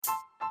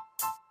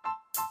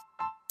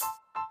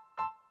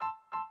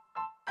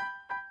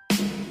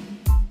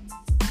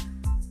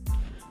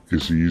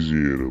it's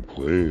easier to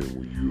plan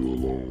when you're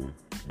alone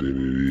than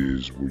it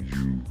is when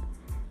you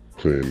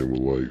planning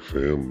with like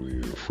family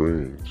and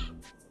friends.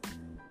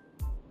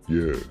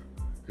 Yeah,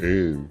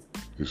 and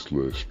it's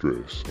less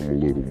stress. I'm a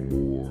little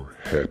more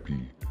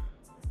happy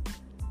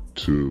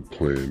to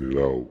plan it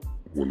out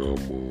when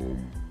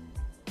I'm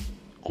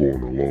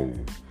going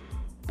alone,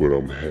 but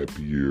I'm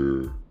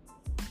happier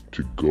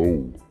to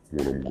go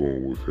when I'm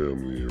going with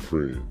family and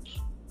friends.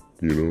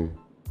 You know.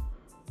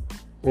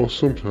 Or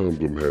sometimes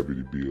I'm happy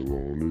to be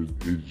alone.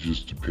 It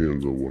just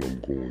depends on what I'm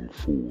going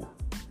for,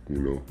 you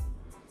know.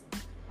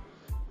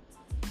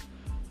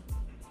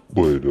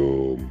 But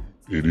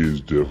it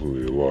is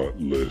definitely a lot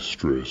less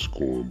stress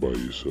going by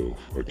yourself.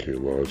 I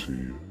can't lie to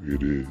you.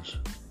 It is.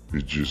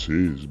 It just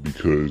is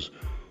because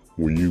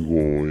when you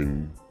go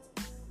in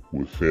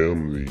with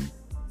family,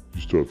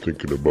 you start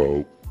thinking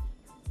about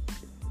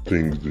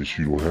things that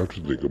you don't have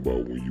to think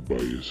about when you by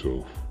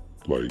yourself,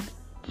 like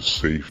the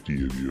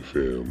safety of your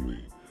family.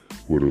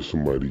 What if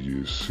somebody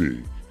gets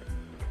sick?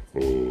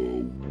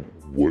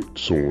 What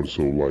so and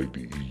so like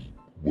to eat?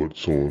 What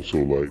so and so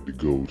like to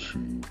go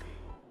to?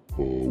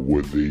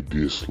 What they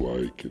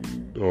dislike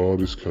and all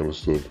this kind of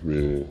stuff,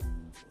 man.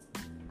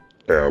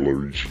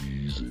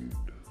 Allergies and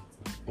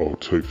all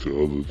types of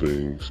other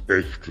things,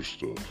 extra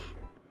stuff.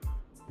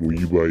 When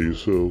you by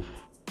yourself,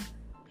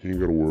 you ain't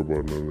gotta worry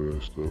about none of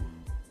that stuff.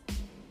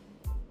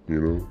 You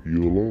know,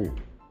 you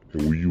alone.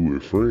 And when you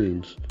with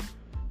friends,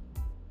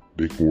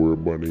 they can worry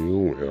about their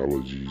own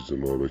allergies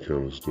and all that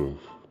kind of stuff.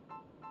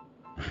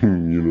 You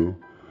know?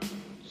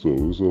 So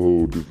it's a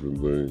whole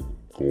different thing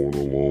going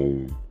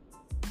alone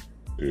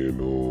and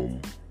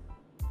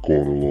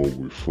going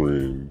along with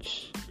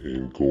friends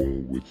and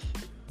going with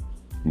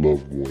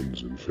loved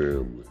ones and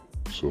family.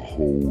 It's a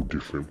whole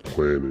different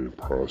planning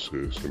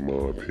process in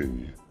my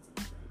opinion.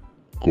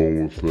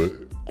 Going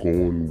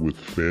with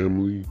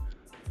family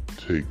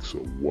takes a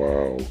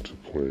while to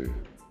plan,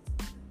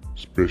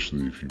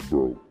 especially if you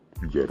broke.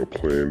 You gotta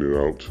plan it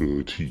out to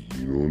a T.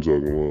 You know what I'm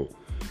talking about?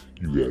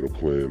 You gotta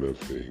plan that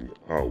thing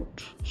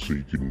out so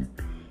you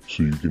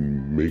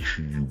can make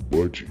sure you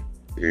budget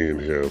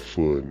and have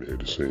fun at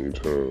the same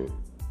time.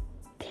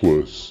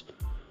 Plus,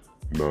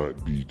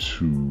 not be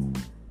too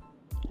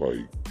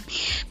like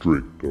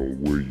strict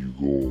on where you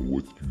go and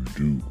what you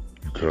do.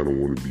 You kind of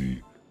want to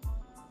be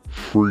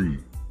free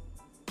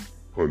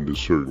under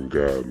certain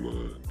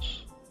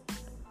guidelines.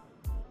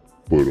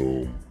 But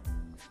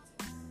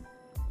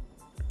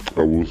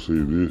I will say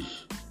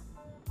this: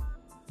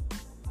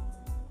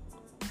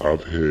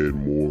 I've had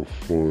more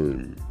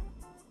fun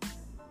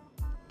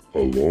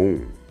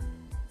alone.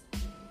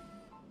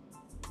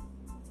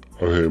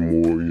 I had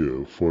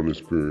more, fun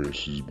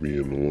experiences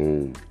being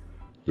alone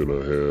than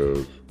I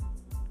have.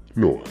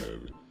 No, I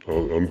haven't.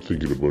 I'm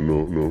thinking about,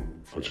 no,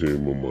 I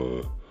changed my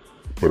mind.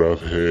 But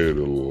I've had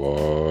a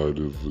lot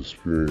of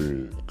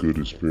good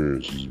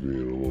experiences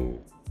being alone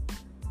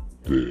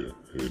there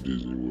at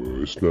Disney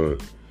World.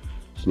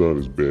 It's not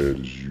as bad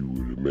as you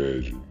would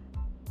imagine.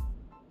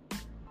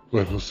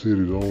 Like I said,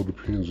 it all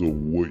depends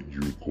on what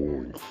you're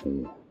going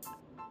for.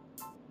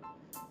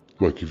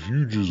 Like if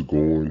you just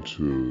going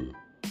to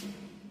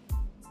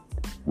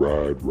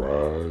ride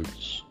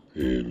rides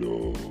and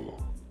go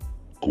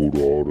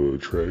to all the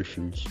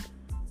attractions,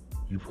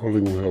 you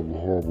probably gonna have a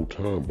horrible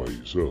time by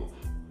yourself.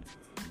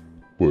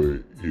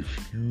 But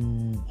if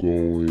you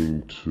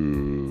going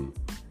to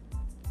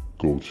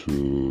go to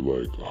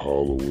like a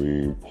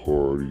Halloween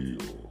party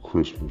or a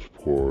Christmas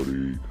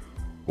party,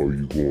 or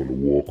you going to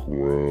walk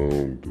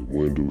around the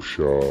window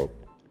shop,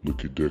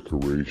 look at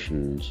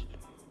decorations,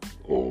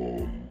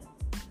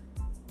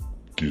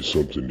 get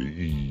something to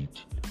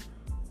eat,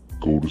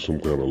 go to some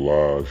kind of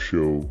live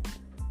show,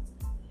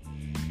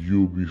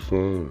 you'll be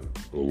fine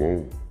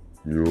alone.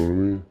 You know what I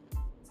mean?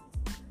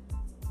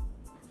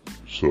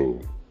 So,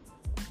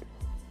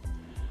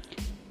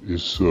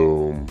 it's,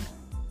 what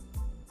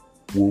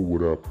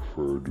would I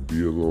prefer, to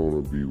be alone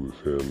or be with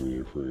family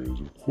and friends?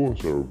 Of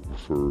course I would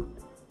prefer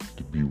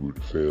to be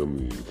with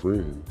family and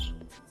friends.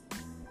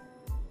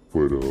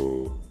 But,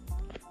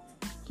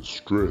 the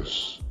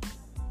stress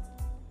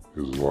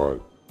is a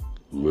lot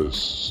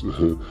less,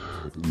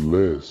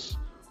 less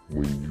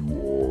when you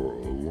are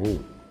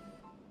alone.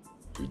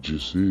 It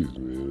just is,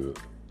 man.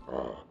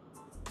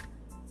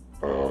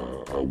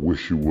 I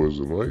wish it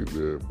wasn't like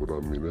that, but I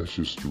mean, that's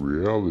just the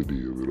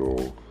reality of it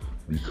all.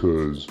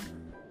 Because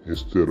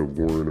instead of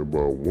worrying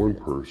about one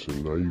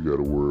person, now you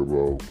gotta worry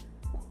about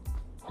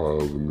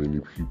however many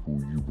people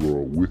you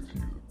brought with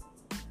you.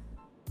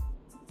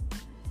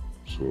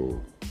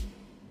 So,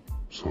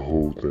 it's a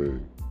whole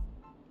thing.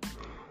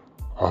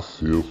 I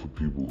feel for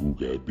people who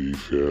got big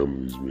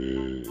families,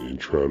 man, and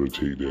try to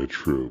take that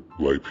trip.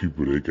 Like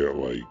people that got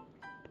like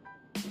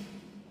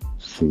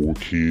 4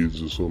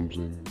 kids or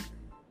something,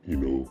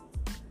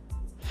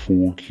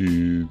 4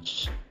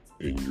 kids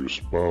and your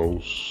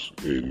spouse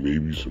and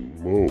maybe some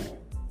more.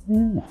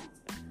 Woo.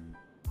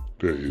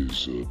 That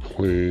is a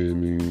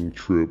planning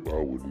trip I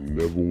would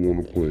never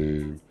want to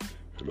plan,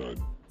 and I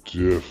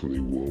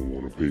definitely wouldn't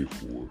want to pay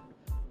for it.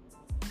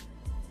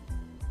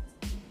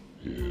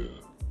 Yeah,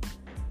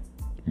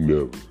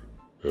 never.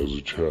 As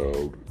a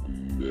child,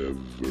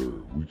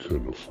 never. We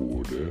couldn't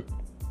afford that.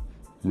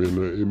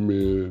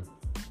 Man,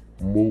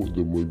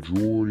 the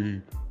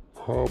majority,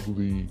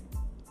 probably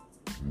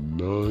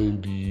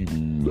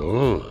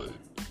 99,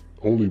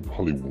 only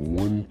probably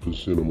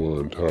 1% of my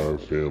entire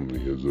family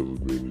has ever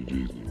been to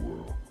Disney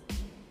World.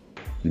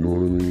 You know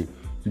what I mean?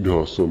 You know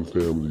how some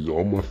families,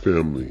 all my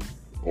family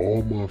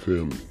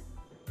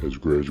has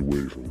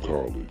graduated from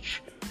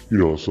college. You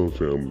know how some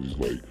families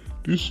like,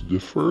 this is the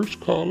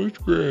first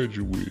college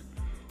graduate.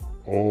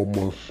 All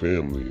my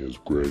family has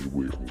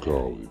graduated from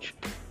college,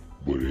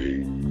 but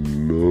ain't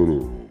none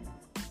of them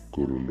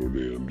go to no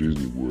damn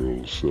Disney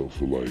World except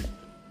for like,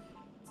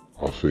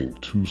 I think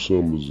 2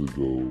 summers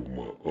ago,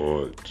 my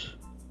aunt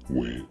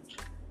went,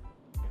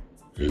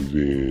 and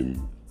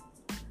then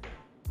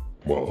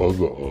my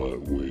other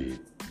aunt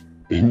went,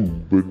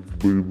 and but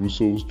it was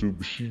so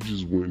stupid. She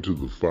just went to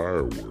the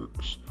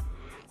fireworks.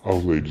 I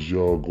was like, did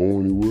y'all go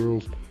anywhere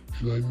else?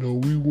 She's like, no,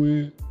 we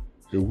went,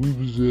 and we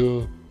was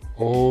there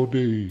all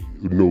day.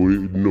 No,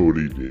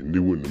 they didn't. They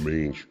went to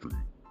Main Street,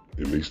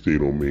 and they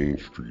stayed on Main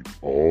Street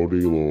all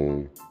day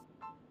long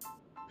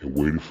and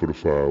waited for the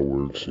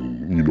fireworks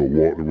and,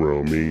 walked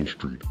around Main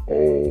Street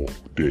all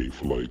day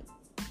for like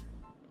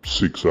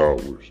 6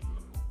 hours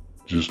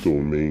just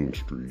on Main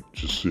Street,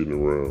 just sitting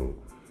around.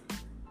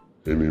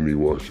 And then they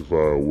watched the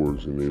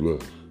fireworks and they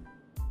left.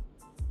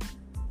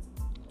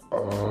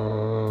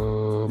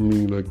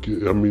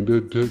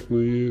 That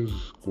technically is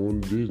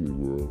going to Disney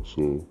World.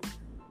 So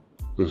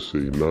let's say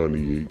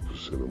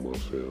 98% of my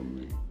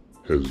family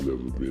has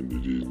never been to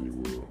Disney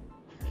World.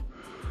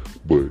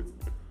 But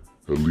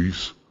at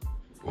least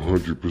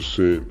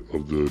 100%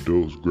 of the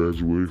adults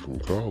graduated from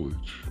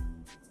college.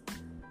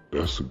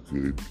 That's a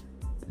good,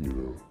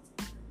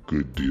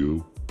 good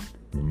deal.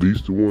 At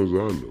least the ones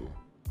I know.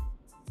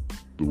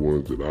 The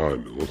ones that I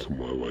know. I'm talking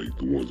about like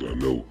the ones I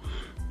know.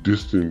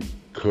 Distant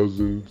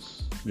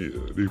cousins, yeah,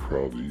 they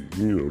probably,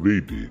 they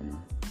didn't.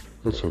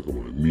 I'm talking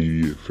about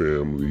immediate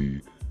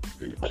family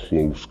and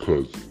close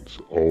cousins.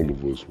 All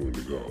of us went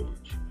to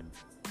college.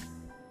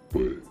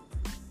 But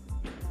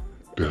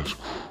that's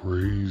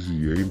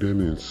crazy. Ain't that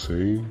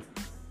insane?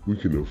 We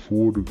can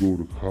afford to go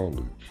to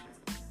college,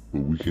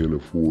 but we can't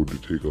afford to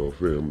take our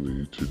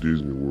family to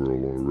Disney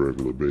World on a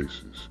regular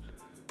basis.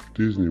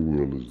 Disney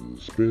World is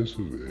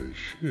expensive as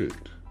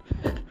shit.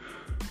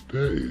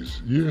 That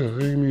is, I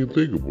ain't even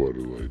think about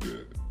it like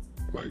that.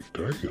 Like,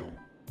 damn.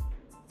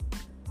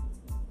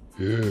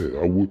 Yeah,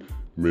 I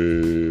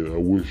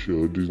wish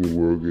Disney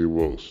World gave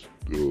us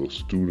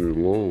student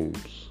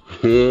loans.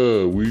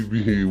 we'd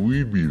be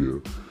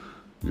there.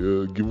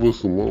 Yeah, give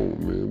us a loan,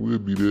 man. We'll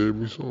be there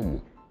every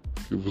summer.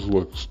 Give us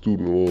like a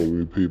student loan,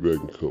 we'll pay back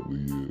in a couple of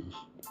years.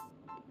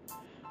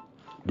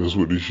 That's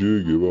what they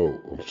should give out.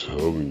 I'm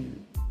telling you.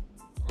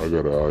 I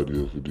got an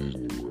idea for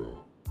Disney World.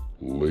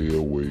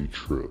 Layaway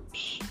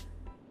trips.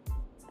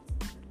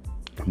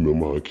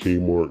 Remember how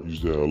Kmart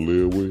used to have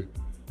layaway?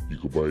 You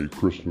could buy your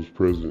Christmas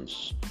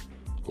presents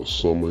or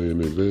summer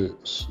in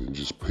advance and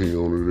just pay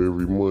on it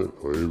every month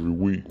or every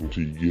week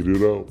until you get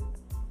it out.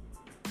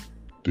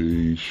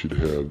 They should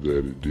have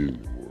that at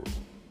Disney World.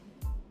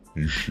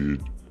 You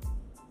should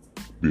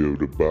be able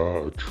to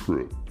buy a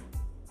trip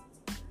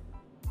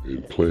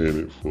and plan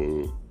it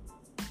for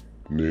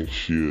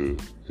next year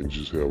and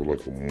just have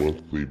like a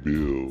monthly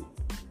bill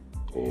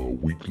or a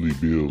weekly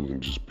bill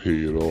and just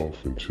pay it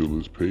off until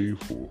it's paid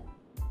for.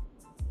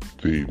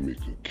 They'd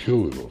make a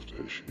killing off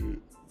that shit.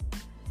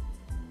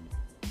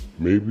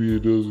 Maybe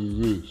it does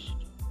exist.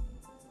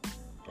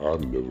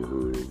 I've never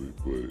heard of it,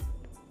 but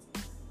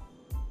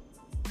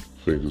I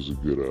think it's a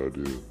good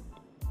idea.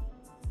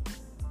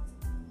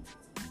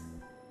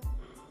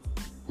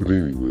 But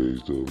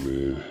anyways though,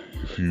 man,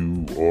 if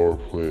you are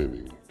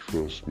planning,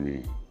 trust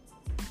me,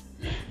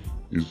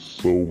 it's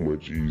so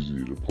much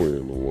easier to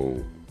plan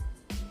alone.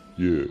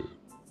 Yeah,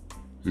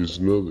 it's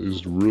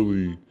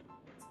really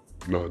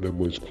not that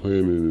much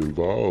planning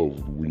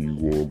involved when you're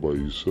going by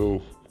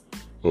yourself,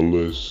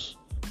 unless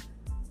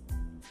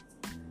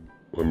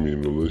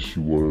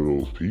you're one of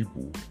those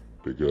people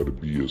that got to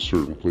be a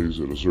certain place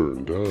at a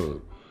certain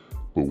time.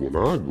 But when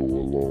I go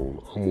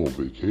alone, I'm on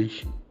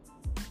vacation.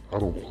 I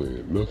don't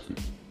plan nothing.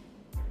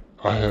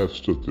 I have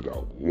stuff that I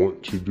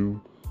want to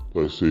do.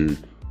 Like say,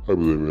 I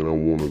be like, man, I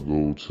want to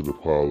go to the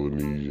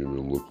Polynesian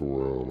and look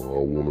around, or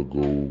I want to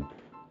go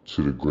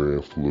to the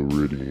Grand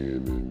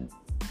Floridian and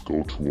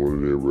go to one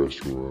of their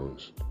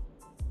restaurants.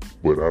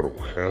 But I don't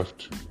have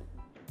to.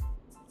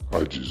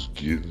 I just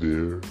get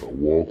there, I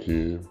walk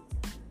in,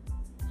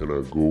 and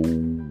I go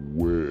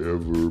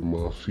wherever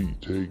my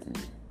feet take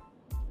me.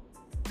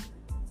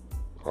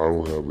 I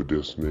don't have a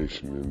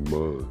destination in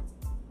mind.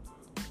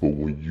 But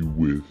when you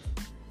with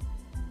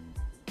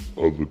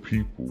other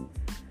people,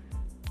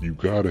 you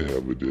gotta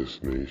have a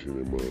destination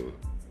in mind,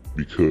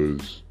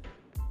 because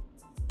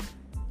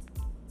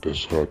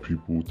that's how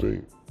people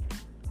think.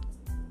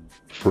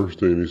 First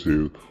thing they say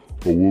is,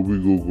 oh, where we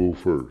go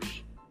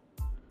first?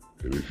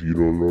 And if you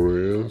don't know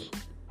the answer,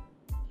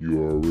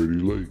 you're already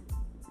late.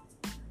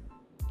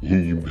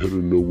 You better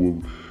know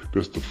what.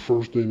 That's the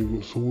first thing to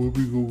go. So where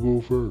we gonna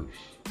go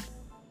first?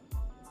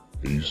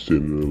 And you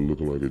sitting there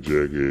looking like a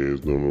jackass,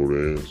 don't know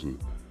the answer.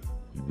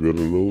 You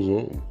better know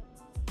something.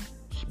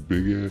 It's a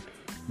big ass.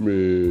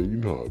 Man, you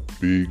know how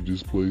big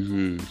this place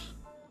is?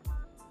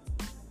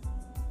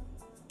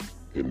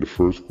 And the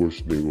first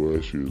question they gonna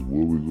ask you is,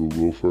 where we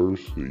gonna go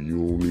first? And you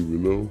don't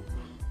even know?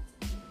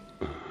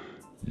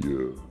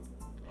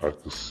 Yeah, I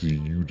can see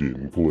you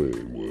didn't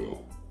plan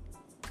well.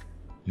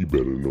 You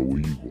better know where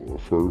you going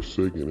first,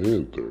 second,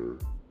 and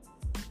third.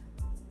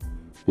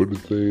 But the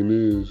thing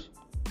is,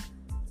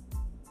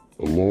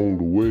 along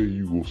the way,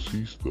 you gonna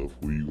see stuff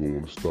where you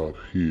gonna stop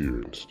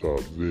here and stop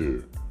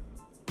there.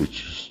 But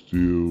you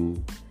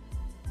still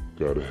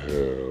gotta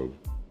have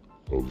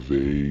a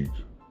vague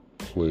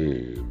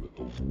plan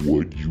of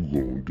what you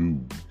gonna do.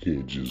 You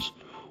can't just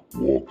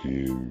walk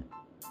in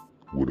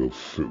with a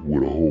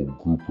whole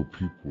group of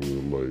people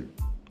and like,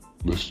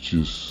 let's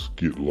just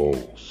get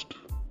lost.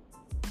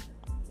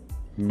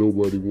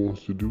 Nobody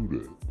wants to do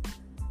that.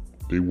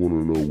 They want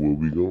to know where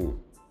we going.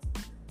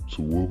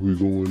 So where we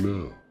going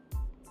now?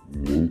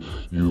 And then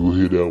you go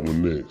hear that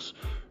one next.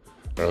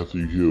 After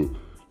you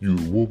hear,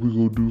 what we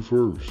gonna do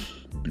first?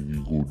 Then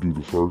you go do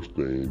the first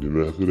thing.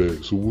 Then after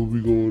that, so where we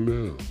going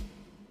now?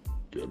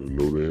 Gotta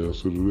know the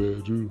answer to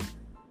that too.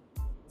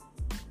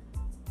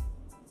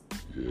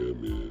 Yeah,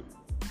 man.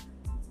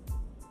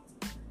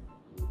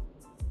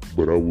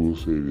 But I will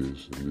say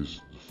this, and this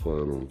is the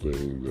final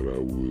thing that I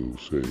will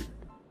say.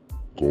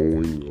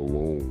 Going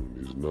alone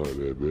is not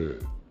that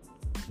bad.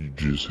 You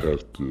just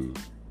have to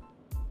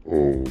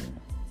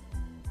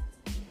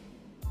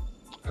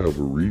have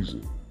a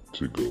reason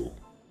to go.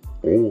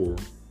 Or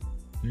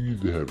you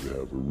either have to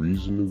have a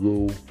reason to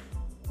go,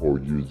 or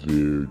you're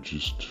there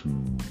just to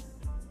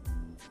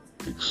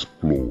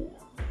explore.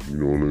 You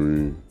know what I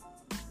mean?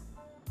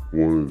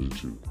 One of the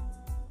two.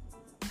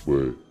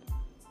 But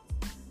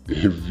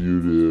if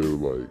you're there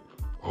like,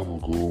 I'm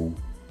gonna go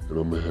and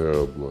I'm gonna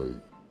have like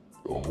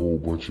a whole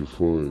bunch of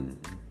fun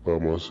by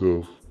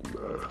myself,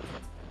 nah.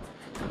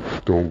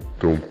 Don't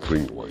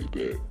think like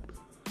that.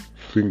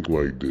 Think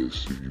like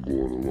this if you're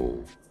going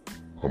alone.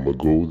 I'm gonna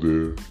go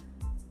there,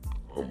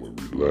 I'm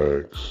gonna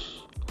relax,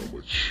 I'm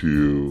gonna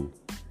chill,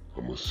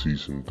 I'm gonna see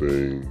some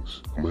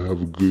things, I'm gonna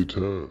have a good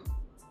time.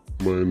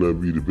 Might not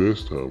be the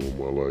best time of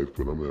my life,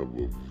 but I'm gonna have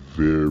a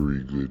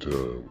very good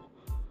time.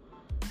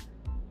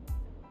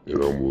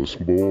 And I'm gonna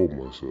spoil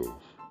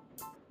myself.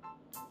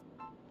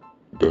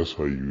 That's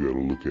how you gotta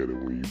look at it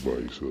when you by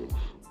yourself.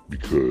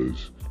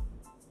 Because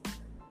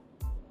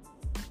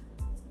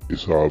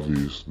it's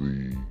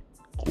obviously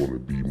gonna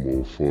be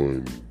more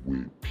fun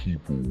with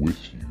people with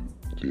you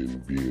than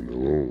being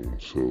alone.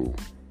 So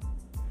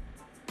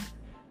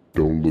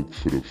don't look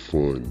for the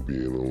fun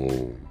being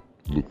alone.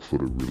 Look for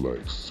the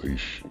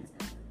relaxation.